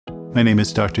My name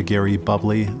is Dr. Gary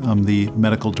Bubly. I'm the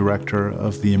medical director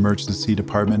of the emergency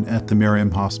department at the Miriam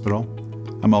Hospital.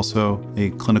 I'm also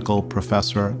a clinical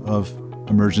professor of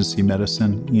emergency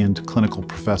medicine and clinical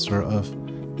professor of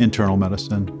internal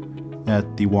medicine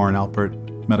at the Warren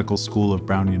Alpert Medical School of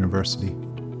Brown University.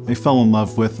 I fell in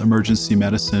love with emergency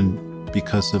medicine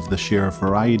because of the sheer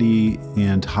variety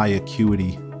and high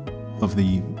acuity of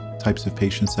the types of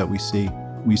patients that we see.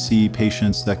 We see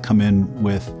patients that come in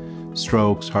with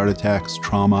strokes, heart attacks,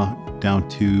 trauma, down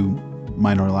to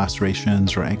minor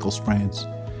lacerations or ankle sprains.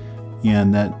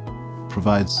 And that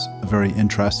provides a very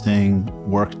interesting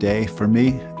work day for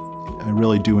me. I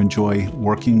really do enjoy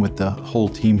working with the whole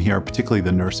team here, particularly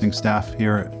the nursing staff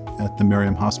here at the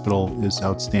Miriam Hospital is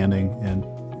outstanding and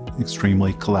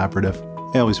extremely collaborative.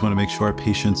 I always want to make sure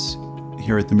patients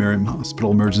here at the Miriam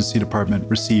Hospital Emergency Department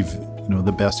receive,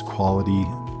 the best quality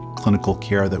clinical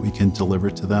care that we can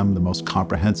deliver to them, the most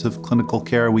comprehensive clinical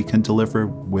care we can deliver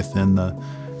within the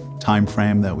time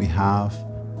frame that we have.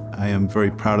 I am very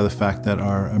proud of the fact that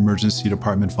our emergency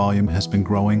department volume has been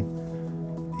growing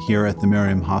here at the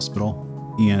Miriam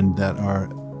Hospital, and that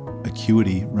our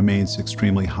acuity remains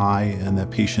extremely high, and that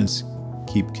patients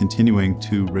keep continuing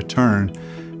to return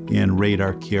and rate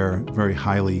our care very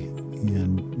highly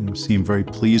and seem very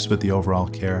pleased with the overall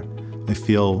care. I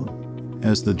feel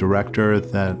as the director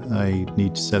that I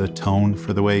need to set a tone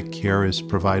for the way care is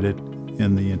provided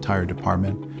in the entire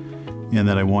department, and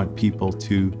that I want people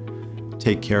to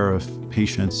take care of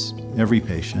patients, every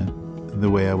patient, the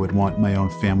way I would want my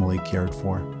own family cared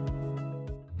for.